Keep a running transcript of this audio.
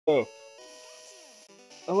Oh.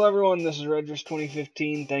 Hello everyone, this is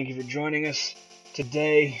Redris2015. Thank you for joining us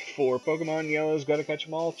today for Pokemon Yellow's Gotta Catch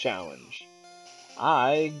 'em All Challenge.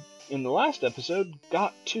 In the last episode,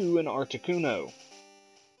 got to an Articuno,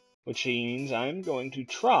 which means I'm going to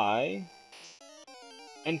try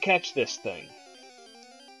and catch this thing.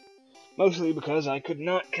 Mostly because I could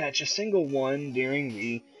not catch a single one during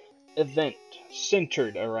the event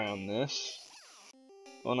centered around this.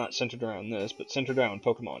 Well, not centered around this, but centered around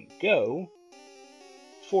Pokemon Go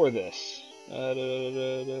for this.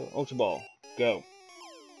 Ultra Ball, go.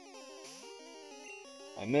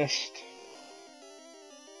 I missed.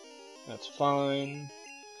 That's fine.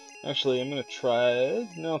 Actually, I'm gonna try it.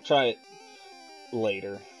 No, I'll try it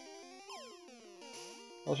later.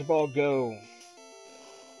 Ultra Ball, go.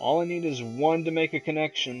 All I need is one to make a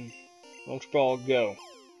connection. Ultra Ball, go.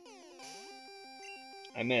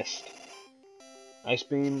 I missed. Ice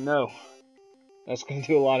Beam, no. That's gonna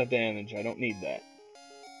do a lot of damage. I don't need that.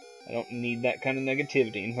 I don't need that kind of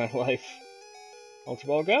negativity in my life. Ultra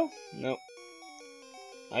Ball, go? Nope.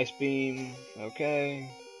 Ice Beam,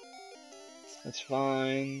 okay. That's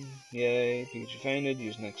fine. Yay. Pikachu fainted.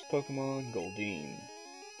 Use next Pokemon. Goldeen.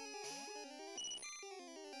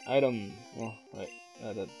 Item. Well, wait.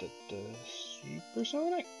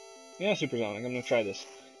 Supersonic? Yeah, Supersonic. I'm gonna try this.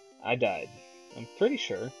 I died. I'm pretty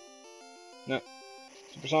sure. No.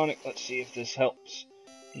 Supersonic. Let's see if this helps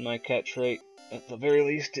my catch rate. At the very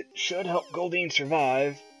least, it should help Goldeen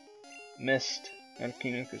survive. Missed.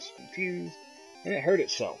 Articuno is confused. And it hurt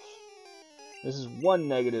itself. This is one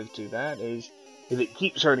negative to that, is if it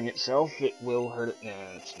keeps hurting itself, it will hurt it.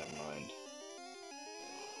 Nah, that's never mind.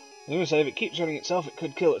 I was gonna say, if it keeps hurting itself, it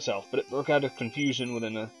could kill itself, but it broke out of confusion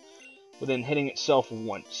within hitting itself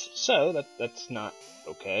once. So, that's not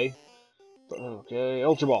okay. But okay,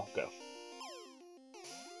 Ultra Ball, go.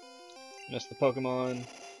 Missed the Pokemon.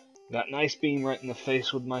 Got an Ice Beam right in the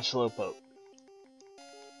face with my Slowpoke.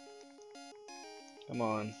 Come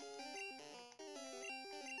on.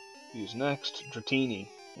 Use next, Dratini.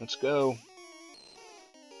 Let's go.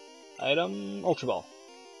 Item, Ultra Ball.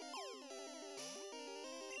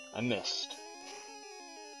 I missed.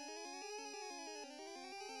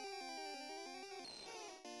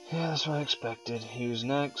 Yeah, that's what I expected. Use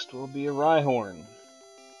next will be a Rhyhorn.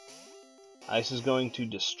 Ice is going to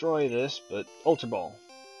destroy this, but Ultra Ball.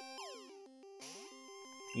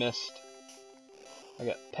 Missed. I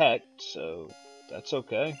got pecked, so that's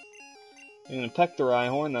okay. I'm gonna peck the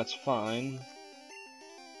Rhyhorn, that's fine.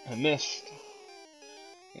 I missed.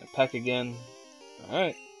 I'm gonna peck again.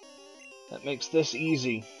 Alright. That makes this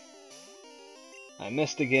easy. I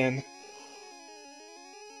missed again.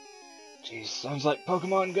 Jeez, sounds like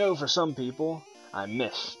Pokemon Go for some people. I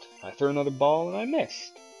missed. I threw another ball and I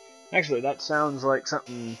missed. Actually, that sounds like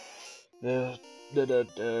something...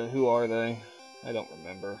 who are they? I don't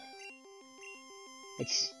remember.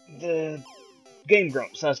 It's the... Game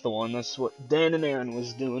Grumps, that's the one. That's what Dan and Aaron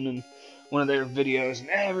was doing in one of their videos, and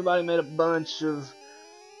everybody made a bunch of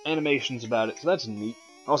animations about it, so that's neat.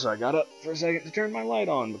 Also, I got up for a second to turn my light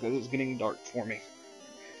on because it's getting dark for me.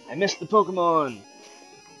 I missed the Pokemon!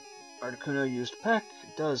 Articuno used Peck.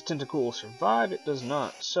 It does Tentacool survive? It does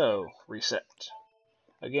not. So, reset.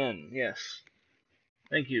 Again, yes.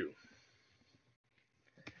 Thank you.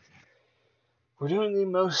 We're doing the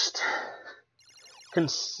most...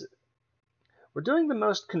 We're doing the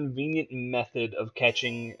most convenient method of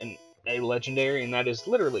catching a legendary, and that is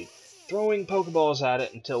literally throwing Pokeballs at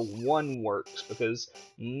it until one works, because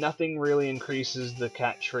nothing really increases the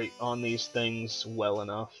catch rate on these things well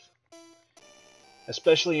enough.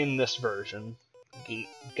 Especially in this version.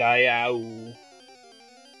 Gaiau.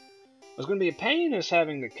 What's going to be a pain is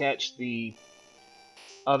having to catch the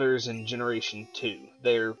others in Generation 2.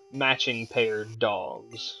 They're matching paired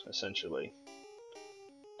dogs, essentially.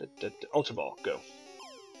 Ultra Ball, go.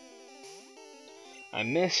 I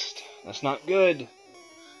missed. That's not good.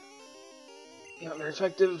 Not very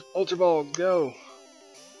effective. Ultra Ball, go.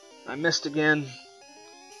 I missed again.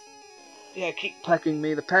 Yeah, keep pecking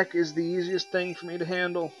me. The peck is the easiest thing for me to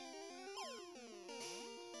handle.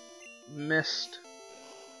 Missed.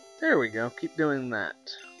 There we go. Keep doing that.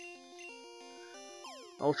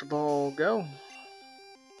 Ultra Ball, go.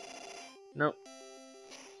 Nope.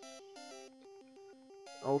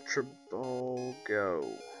 Ultra Ball, go.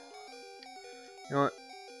 You know what?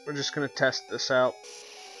 We're just gonna test this out.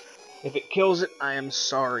 If it kills it, I am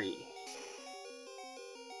sorry.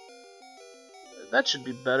 That should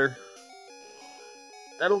be better.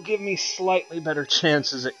 That'll give me slightly better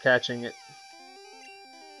chances at catching it.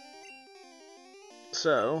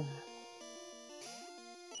 So...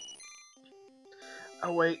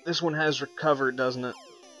 Oh wait, this one has recovered, doesn't it?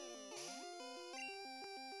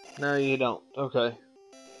 No, you don't. Okay.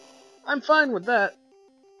 I'm fine with that.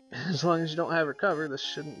 As long as you don't have recover, this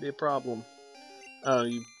shouldn't be a problem. Oh,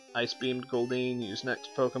 you Ice Beamed Goldeen, use next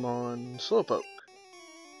Pokemon, Slowpoke.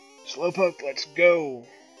 Slowpoke, let's go!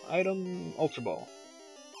 Item, Ultra Ball.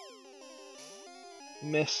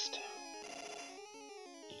 Missed.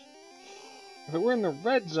 If it were in the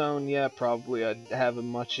red zone, yeah, probably I'd have a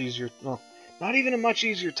much easier... Well, not even a much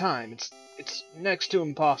easier time. It's next to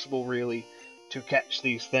impossible, really, to catch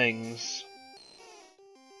these things.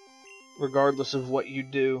 Regardless of what you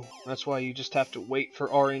do. That's why you just have to wait for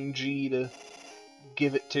RNG to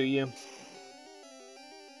give it to you.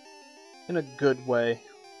 In a good way.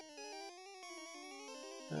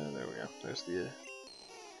 There we go. There's the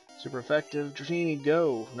super effective Dratini,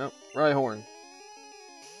 go! Nope, Rhyhorn.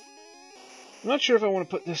 I'm not sure if I want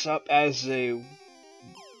to put this up as a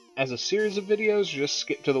series of videos, or just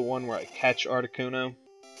skip to the one where I catch Articuno.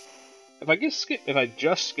 If I just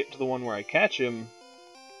skip to the one where I catch him,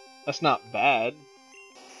 that's not bad.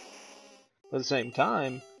 But at the same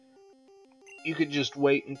time, you could just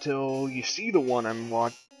wait until you see the one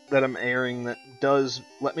that I'm airing that does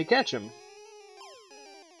let me catch him.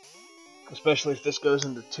 Especially if this goes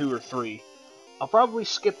into 2 or 3. I'll probably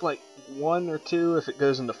skip like 1 or 2 if it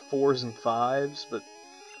goes into 4s and 5s, but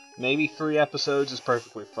maybe 3 episodes is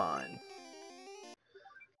perfectly fine.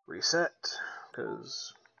 Reset,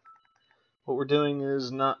 because what we're doing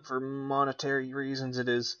is not for monetary reasons, it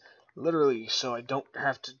is literally so I don't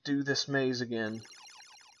have to do this maze again.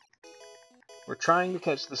 We're trying to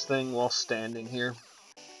catch this thing while standing here.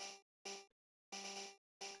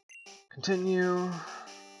 Continue.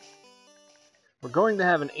 We're going to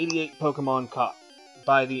have an 88 Pokemon caught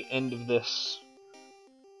by the end of this.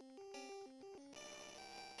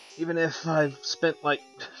 Even if I've spent like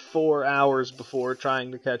 4 hours before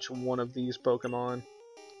trying to catch one of these Pokemon.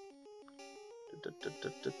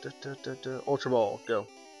 Ultra Ball, go.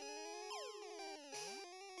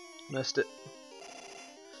 Missed it.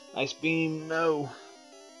 Ice Beam, no.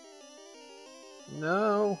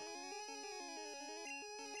 No.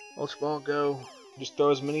 Ultra Ball, go. Just throw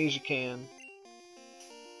as many as you can.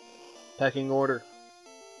 Pecking order.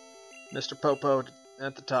 Mr. Popo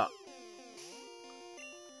at the top.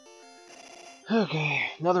 Okay,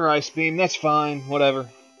 another Ice Beam, that's fine, whatever.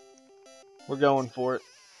 We're going for it.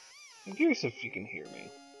 I'm curious if you can hear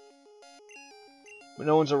me. But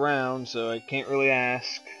no one's around, so I can't really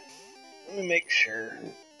ask. Let me make sure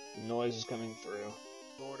the noise is coming through.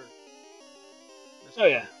 Order. Oh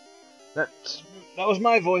yeah, that was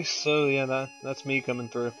my voice, so yeah, that's me coming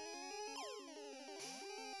through.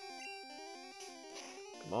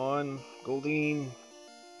 Come on, Goldeen.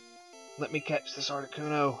 Let me catch this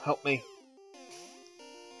Articuno. Help me.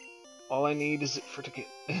 All I need is for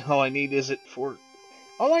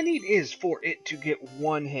it to get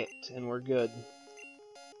 1 hit, and we're good.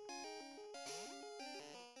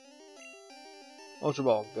 Ultra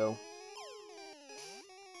Ball, go.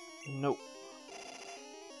 Nope.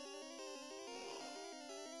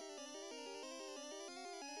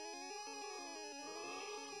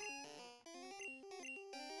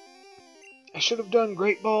 I should have done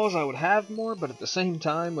Great Balls, I would have more, but at the same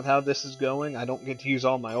time, with how this is going, I don't get to use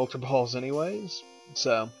all my Ultra Balls anyways,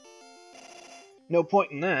 so no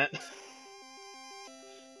point in that.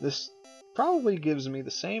 This probably gives me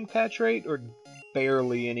the same catch rate, or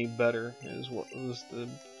barely any better, is what was the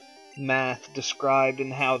math described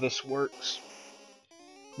in how this works.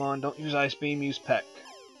 Come on, don't use Ice Beam, use Peck.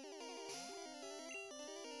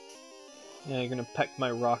 Yeah, you're gonna peck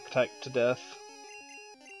my rock type to death.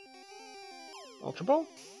 Ultra Ball?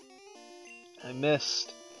 I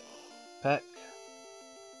missed. Peck.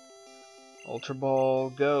 Ultra Ball,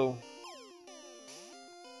 go.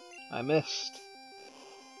 I missed.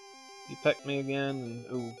 You pecked me again, and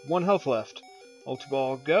ooh, 1 health left. Ultra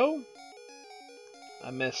Ball, go. I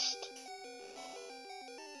missed.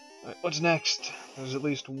 Alright, what's next? There's at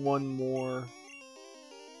least 1 more.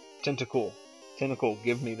 Tentacool. Tentacool,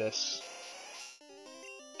 give me this.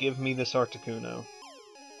 Give me this Articuno.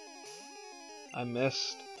 I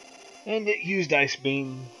missed. And it used Ice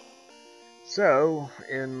Beam. So,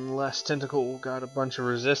 unless Tentacool got a bunch of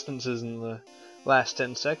resistances in the last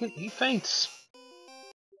 10 seconds, he faints.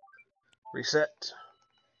 Reset.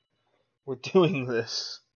 We're doing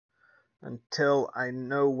this until I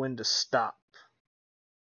know when to stop.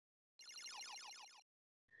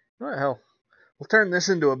 What the hell? We'll turn this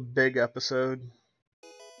into a big episode.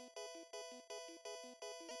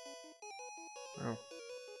 Oh.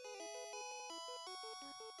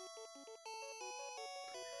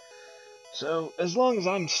 So, as long as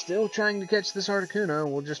I'm still trying to catch this Articuno,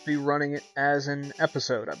 we'll just be running it as an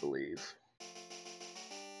episode, I believe.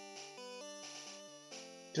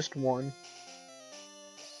 Just one.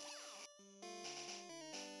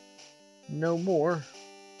 No more.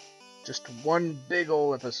 Just one big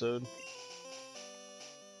ol' episode.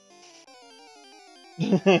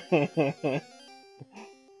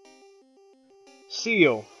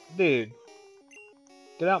 Seal, dude.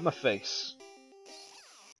 Get out my face.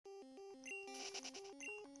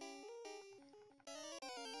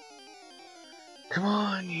 Come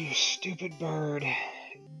on, you stupid bird.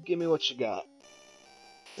 Give me what you got.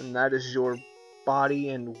 And that is your body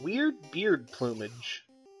and weird beard plumage.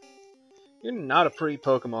 You're not a pretty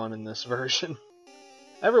Pokemon in this version.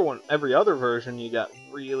 Every other version you got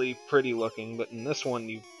really pretty looking, but in this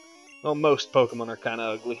one well, most Pokemon are kinda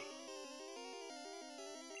ugly.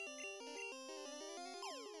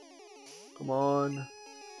 Come on.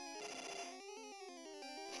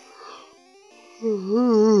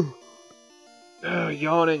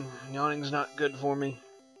 Yawning. Yawning's not good for me.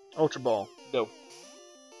 Ultra Ball, go.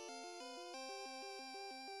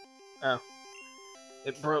 Oh.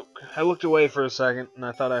 It broke. I looked away for a second, and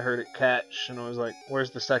I thought I heard it catch, and I was like, where's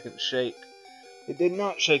the second shake? It did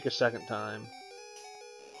not shake a second time.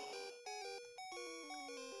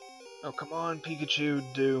 Oh, come on, Pikachu,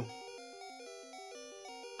 do.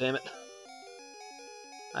 Damn it.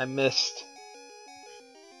 I missed.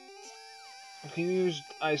 If you used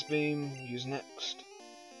Ice Beam, use next.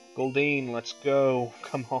 Goldeen, let's go.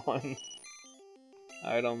 Come on.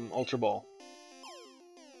 Item, Ultra Ball.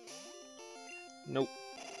 Nope.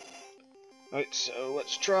 Alright, so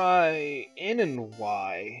let's try N and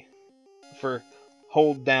Y for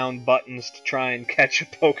hold down buttons to try and catch a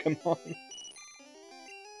Pokemon.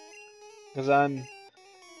 Because I'm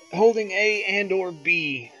holding A and or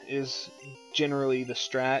B is generally the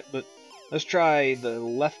strat, but let's try the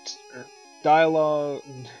left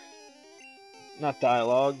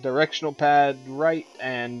directional pad right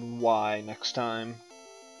and Y next time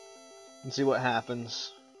and see what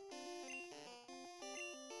happens.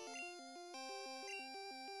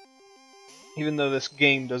 Even though this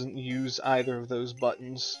game doesn't use either of those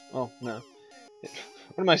buttons. Oh, no.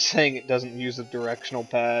 What am I saying? It doesn't use the directional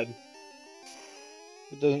pad.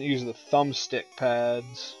 It doesn't use the thumbstick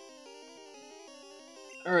pads.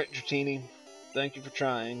 Alright, Dratini. Thank you for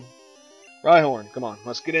trying. Rhyhorn, come on.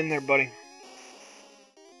 Let's get in there, buddy.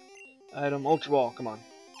 Item, Ultra Ball, come on.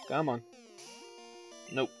 Come on.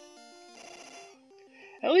 Nope.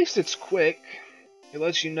 At least it's quick. It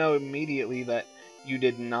lets you know immediately that you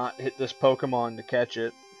did not hit this Pokemon to catch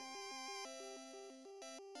it.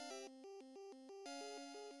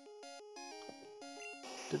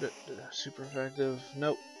 Super effective.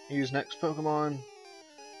 Nope. Use next Pokemon.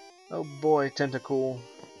 Oh boy, Tentacool.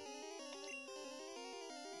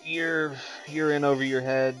 You're in over your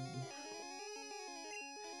head.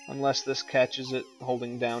 Unless this catches it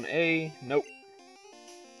holding down A. Nope.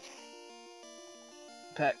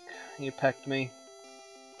 Peck. You pecked me.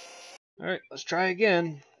 Alright, let's try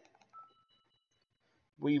again.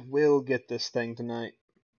 We will get this thing tonight.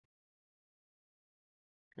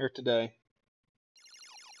 Or today.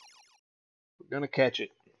 We're gonna catch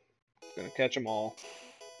it. We're gonna catch them all.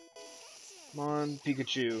 Come on,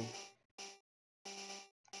 Pikachu.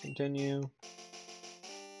 Continue.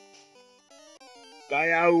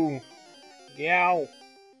 Gyow! Gyow!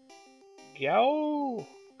 Gyow!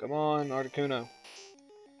 Come on, Articuno.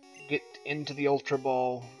 Get into the Ultra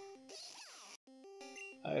Ball.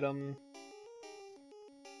 Item.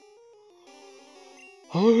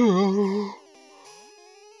 Oh,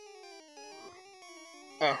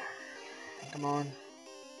 come on.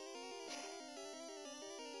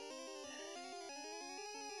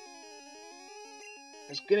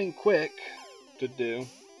 It's getting quick to do.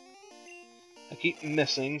 I keep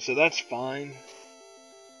missing, so that's fine.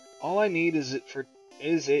 All I need is for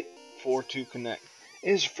it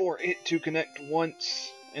to connect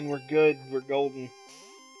once, and we're good. We're golden.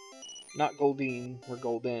 Not Goldeen, we're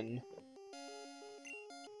golden.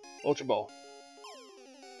 Ultra Ball.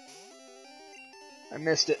 I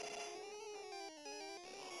missed it.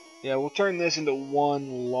 Yeah, we'll turn this into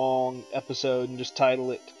one long episode and just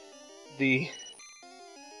title it the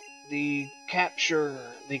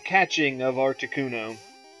catching of Articuno.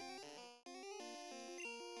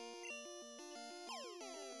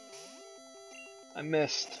 I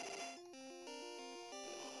missed.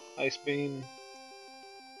 Ice Beam.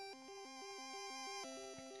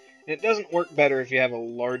 It doesn't work better if you have a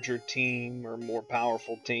larger team or more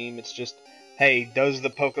powerful team. It's just, hey, does the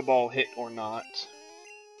Pokeball hit or not?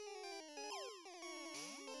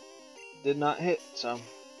 Did not hit, so.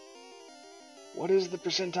 What is the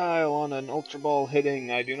percentile on an Ultra Ball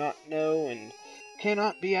hitting? I do not know and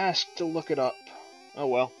cannot be asked to look it up. Oh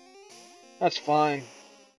well. That's fine.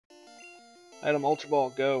 Item Ultra Ball,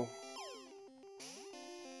 go.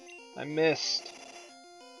 I missed.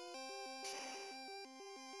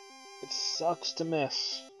 It sucks to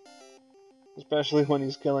miss. Especially when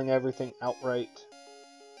he's killing everything outright.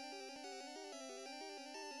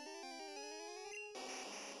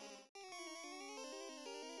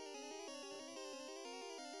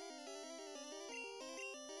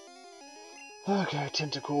 Okay,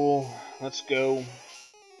 Tentacool, let's go.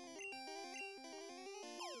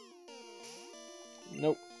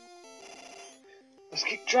 Nope. Let's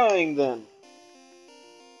keep trying then.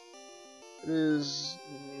 It is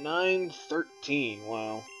 9:13,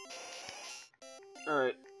 wow.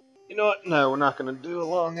 Alright, you know what? No, we're not going to do a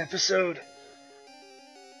long episode.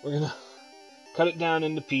 We're going to cut it down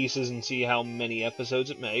into pieces and see how many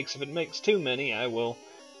episodes it makes. If it makes too many, I will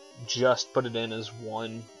just put it in as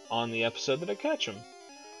one on the episode that I catch them.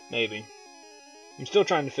 Maybe. I'm still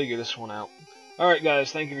trying to figure this one out. Alright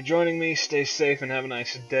guys, thank you for joining me. Stay safe and have a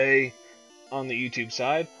nice day on the YouTube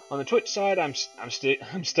side. On the Twitch side, I'm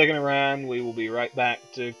sticking around. We will be right back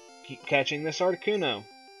to keep catching this Articuno.